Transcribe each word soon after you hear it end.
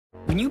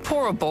When you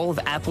pour a bowl of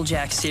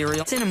Applejack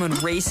cereal, cinnamon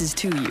races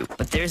to you.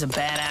 But there's a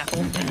bad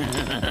apple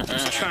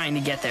who's trying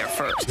to get there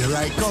first. Here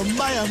I come,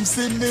 I am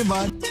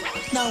cinnamon.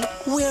 Now,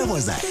 where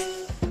was I?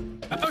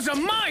 Those are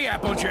my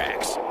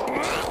Applejacks!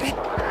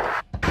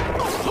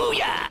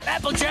 Booyah!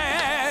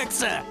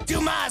 Applejacks!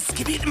 Dumas,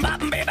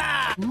 baby!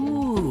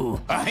 Ooh.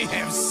 I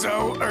have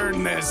so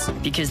earned this.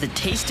 Because the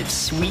taste of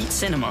sweet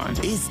cinnamon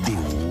Is the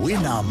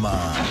winner,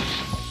 man.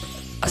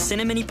 a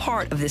cinnamony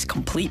part of this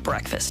complete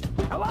breakfast.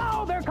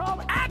 Hello, they're called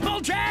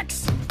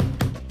Applejacks!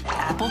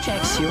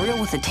 Applejack cereal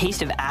with the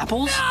taste of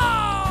apples?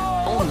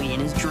 No! Only in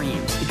his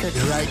dreams. Because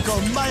Here I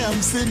come, I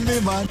am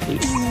cinnamon. The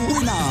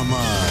winner,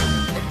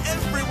 man.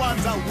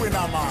 Everyone's a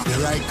winner, man.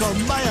 Here I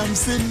come, I am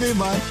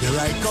cinnamon. Here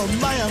I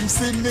come, I am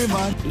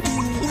cinnamon. The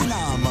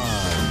winner,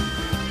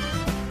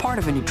 man. part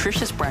of a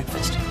nutritious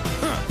breakfast.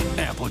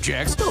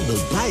 Applejacks. Double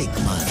bike,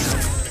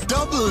 man.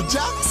 Double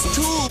jacks,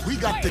 too. We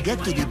got to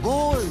get to the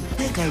goal.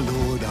 Take a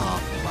load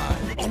off, man.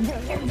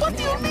 What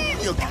do you mean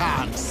you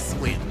can't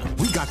swim?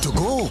 We got to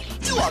go.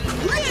 You are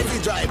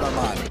crazy driver,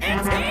 man.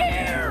 It's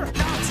here!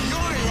 That's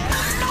your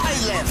left. My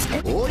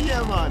left. Oh,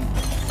 yeah, man.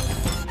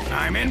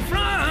 I'm in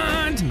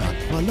front! Not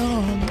for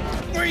long.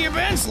 Where you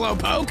been,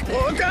 Slowpoke?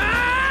 Look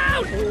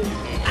out!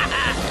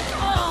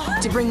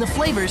 To bring the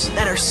flavors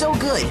that are so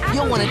good,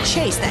 you'll want to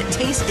chase that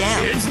taste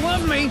down. Kids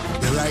love me.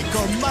 Here I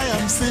come, I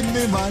am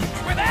cinnamon.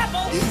 With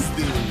apple. Is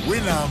the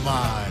winner,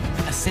 man.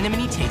 A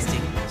cinnamony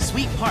tasting,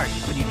 sweet part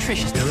but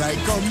nutritious. Here I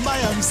come, I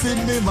am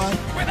cinnamon.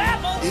 With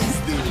apple. Is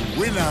the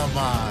winner,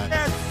 man.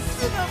 Yes,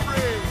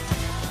 cinnamon.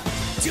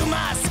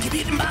 Dumas,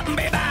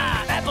 baby!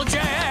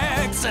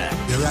 Applejacks!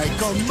 Here I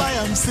come, I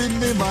am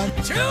cinnamon.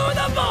 To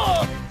the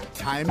ball!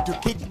 Time to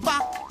kick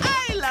back,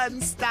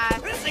 island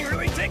style. This thing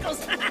really tickles.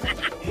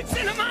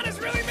 Cinnamon is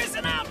really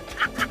missing out.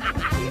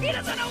 He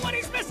doesn't know what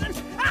he's missing.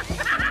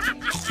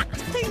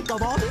 Think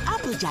of all the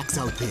Applejacks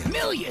out there.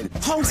 Million.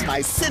 How's my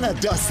sinner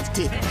dust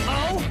tip?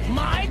 Oh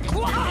my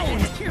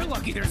clown! You're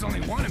lucky there's only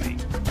one of me.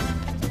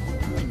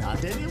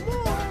 Not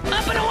anymore.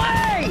 Up and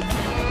away!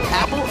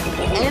 Apple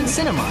and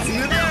cinnamon See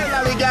you there,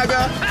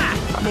 Lollygaga.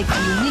 make a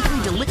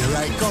uniquely delicious. Here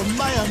I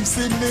come, I am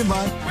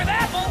cinnamon. With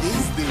apple.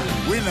 Is the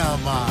winner,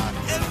 man.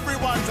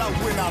 Everyone's a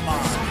winner,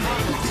 man.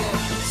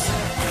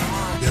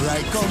 Here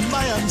I come,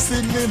 I am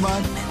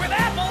cinnamon. With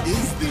apple.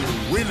 Is the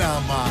winner,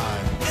 man.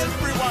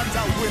 Everyone's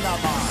a winner,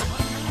 man.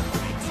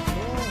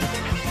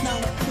 Now,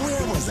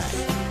 where was I?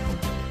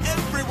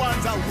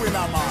 Everyone's a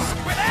winner, man.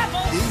 With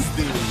apple. Is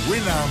the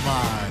winner,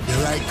 man.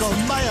 Here I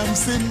come, I am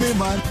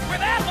cinnamon.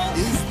 With apple.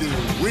 Is the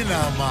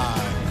winner,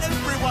 man.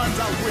 Everyone's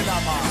a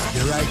winner, man.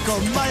 Here I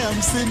come, I am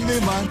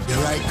cinnamon.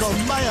 Here I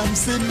come, I am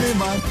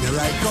cinnamon. Here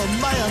I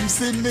come, I am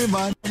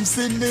cinnamon.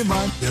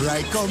 Cinnamon. Here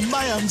I come,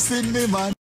 I am cinnamon.